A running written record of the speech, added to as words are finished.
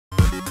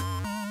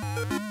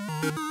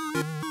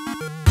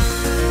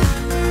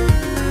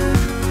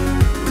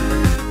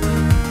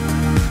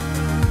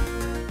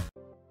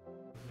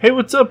Hey,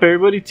 what's up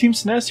everybody, Team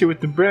SNES here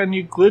with the brand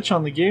new glitch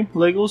on the game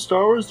LEGO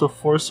Star Wars The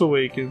Force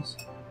Awakens.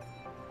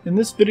 In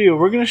this video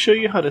we're going to show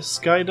you how to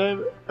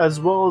skydive as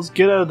well as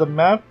get out of the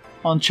map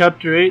on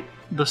Chapter 8,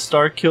 the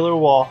Starkiller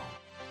wall.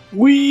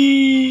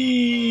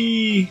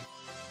 Whee!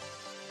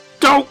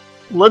 Go!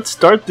 Let's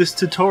start this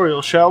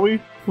tutorial, shall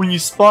we? When you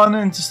spawn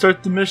in to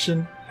start the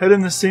mission, head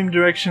in the same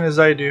direction as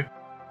I do.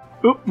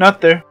 Oop,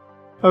 not there.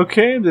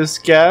 Okay, this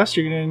gas,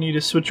 you're going to need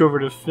to switch over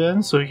to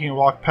Finn so he can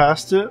walk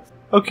past it.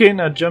 Okay,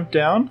 now jump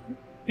down,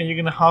 and you're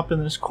going to hop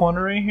in this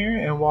corner right here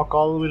and walk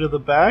all the way to the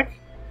back.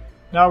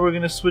 Now we're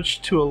going to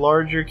switch to a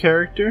larger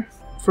character.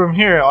 From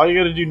here, all you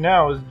got to do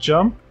now is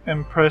jump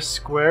and press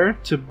square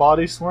to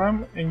body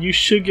slam, and you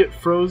should get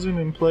frozen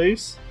in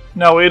place.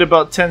 Now wait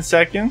about 10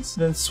 seconds,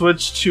 then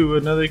switch to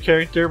another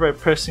character by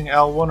pressing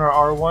L1 or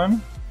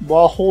R1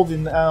 while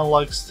holding the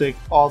analog stick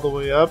all the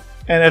way up.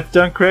 And if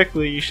done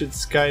correctly, you should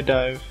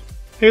skydive.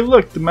 Hey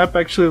look, the map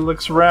actually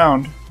looks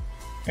round.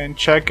 And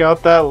check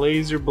out that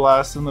laser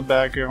blast in the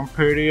background,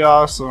 pretty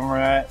awesome,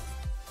 right?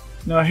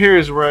 Now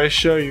here's where I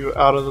show you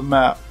out of the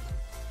map.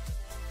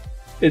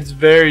 It's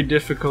very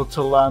difficult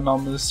to land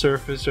on this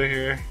surface right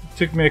here. It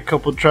took me a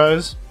couple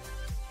tries.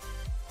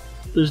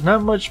 There's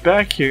not much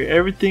back here,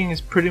 everything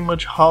is pretty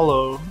much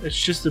hollow, it's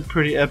just a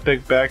pretty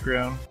epic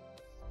background.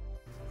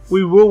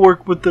 We will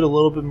work with it a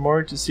little bit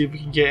more to see if we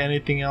can get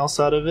anything else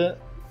out of it.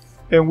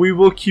 And we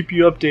will keep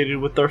you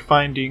updated with our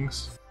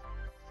findings.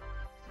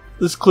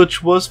 This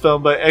glitch was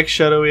found by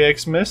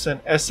xShAdOwYxMiSt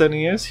and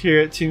SNES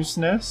here at Team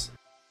SNES.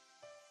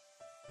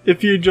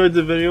 If you enjoyed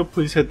the video,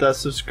 please hit that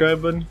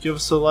subscribe button, give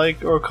us a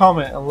like or a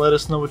comment, and let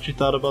us know what you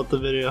thought about the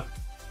video.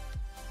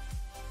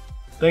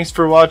 Thanks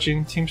for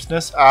watching. Team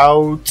SNES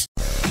out!